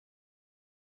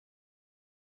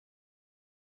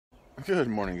Good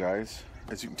morning, guys.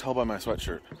 As you can tell by my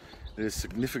sweatshirt, it is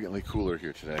significantly cooler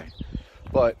here today.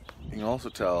 But you can also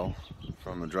tell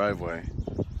from the driveway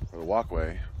or the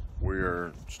walkway,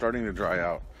 we're starting to dry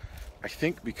out. I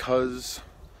think because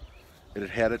it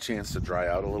had a chance to dry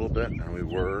out a little bit and we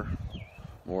were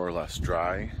more or less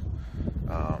dry,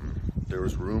 there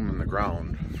was room in the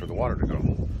ground for the water to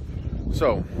go.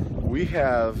 So we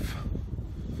have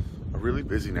a really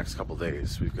busy next couple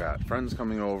days. We've got friends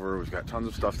coming over, we've got tons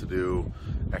of stuff to do,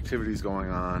 activities going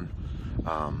on.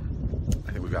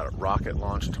 I think we've got a rocket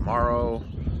launch tomorrow,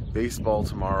 baseball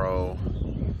tomorrow.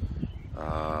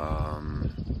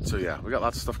 So yeah, we got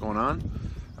lots of stuff going on.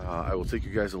 I will take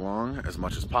you guys along as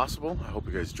much as possible. I hope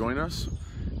you guys join us.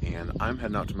 And I'm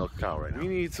heading out to milk a cow right now. We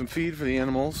need some feed for the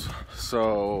animals,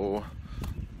 so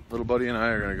little buddy and I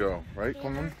are gonna go, right,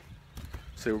 Clemson?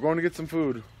 Say we're going to get some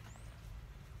food.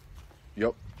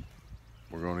 Yep,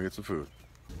 we're going to get some food.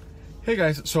 Hey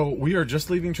guys, so we are just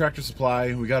leaving Tractor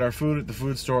Supply. We got our food at the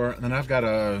food store, and then I've got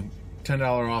a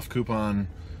 $10 off coupon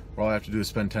where all I have to do is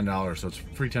spend $10, so it's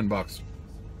free 10 bucks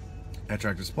at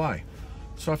Tractor Supply.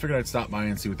 So I figured I'd stop by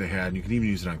and see what they had, and you can even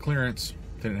use it on clearance.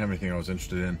 They didn't have anything I was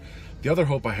interested in. The other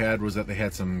hope I had was that they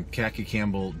had some khaki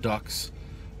Campbell ducks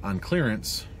on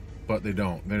clearance, but they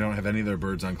don't. They don't have any of their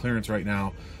birds on clearance right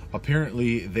now.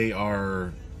 Apparently they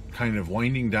are kind of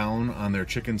winding down on their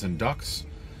chickens and ducks.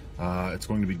 It's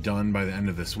going to be done by the end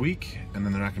of this week, and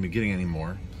then they're not going to be getting any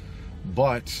more.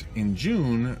 But in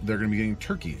June, they're going to be getting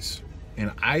turkeys.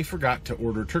 And I forgot to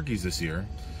order turkeys this year.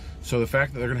 So the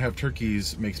fact that they're going to have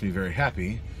turkeys makes me very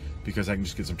happy, because I can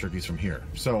just get some turkeys from here.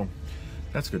 So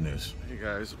that's good news. Hey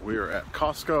guys, we are at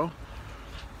Costco.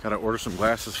 Got to order some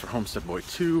glasses for Homestead Boy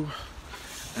 2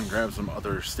 and grab some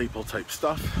other staple type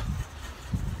stuff.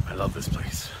 I love this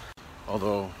place.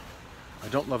 Although I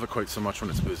don't love it quite so much when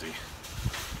it's busy,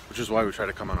 which is why we try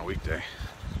to come on a weekday.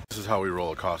 This is how we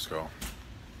roll at Costco.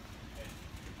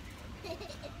 I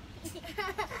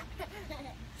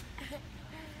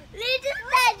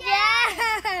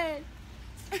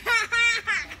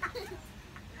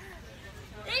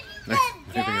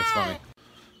think it's funny.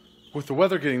 With the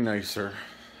weather getting nicer,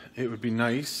 it would be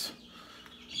nice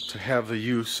to have the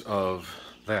use of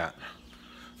that,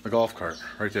 the golf cart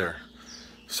right there.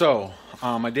 So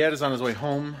my dad is on his way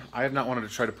home. I have not wanted to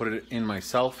try to put it in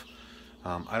myself.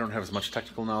 I don't have as much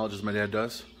technical knowledge as my dad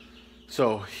does.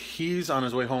 So he's on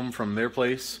his way home from their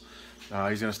place.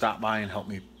 He's gonna stop by and help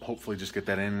me hopefully just get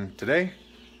that in today,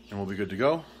 and we'll be good to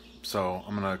go. So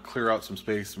I'm gonna clear out some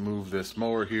space, move this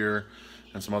mower here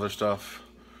and some other stuff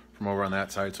from over on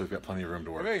that side, so we've got plenty of room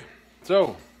to work. Okay,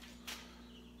 so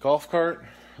golf cart,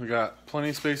 we got plenty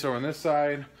of space over on this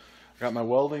side. I got my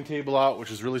welding table out,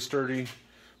 which is really sturdy.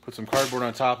 Put some cardboard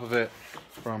on top of it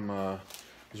from,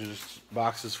 these are just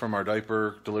boxes from our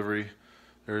diaper delivery.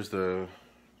 There's the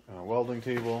welding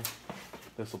table.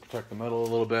 This will protect the metal a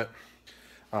little bit.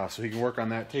 So he can work on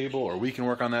that table, or we can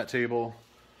work on that table.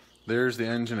 There's the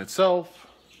engine itself.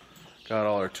 Got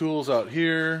all our tools out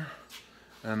here.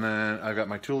 And then I've got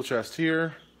my tool chest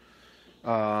here.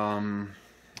 And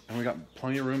we got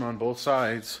plenty of room on both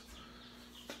sides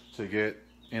to get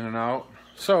in and out.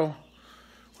 So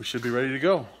we should be ready to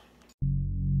go.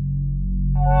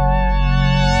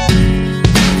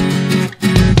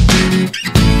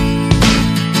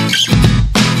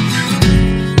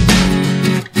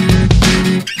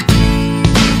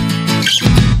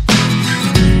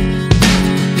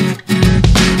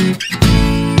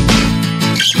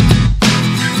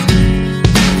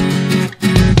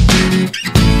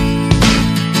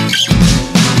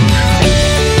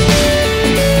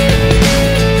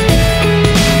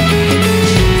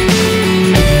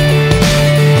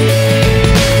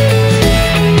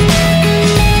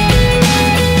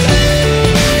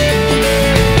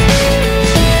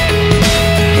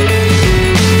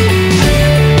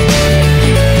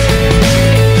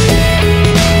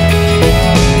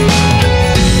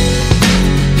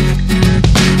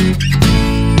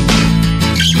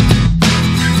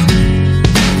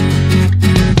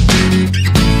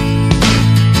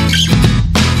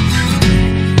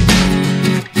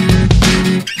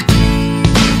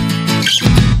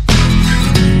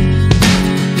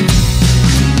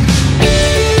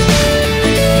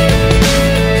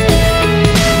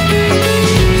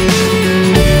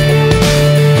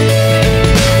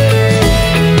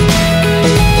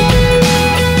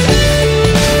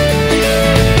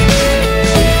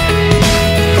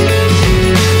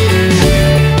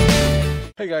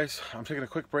 Guys, I'm taking a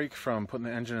quick break from putting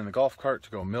the engine in the golf cart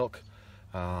to go milk.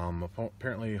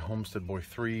 Apparently Homestead Boy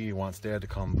 3 wants Dad to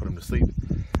come put him to sleep.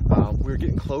 We're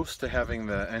getting close to having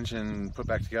the engine put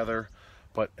back together.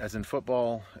 But as in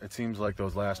football, it seems like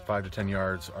those last 5 to 10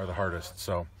 yards are the hardest.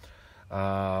 So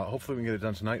hopefully we can get it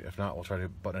done tonight. If not, we'll try to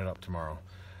button it up tomorrow.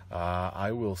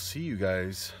 I will see you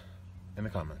guys in the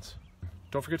comments.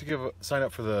 Don't forget to sign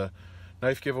up for the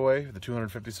knife giveaway, the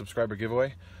 250 subscriber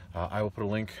giveaway. I will put a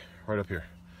link right up here.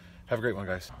 Have a great one,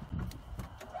 guys.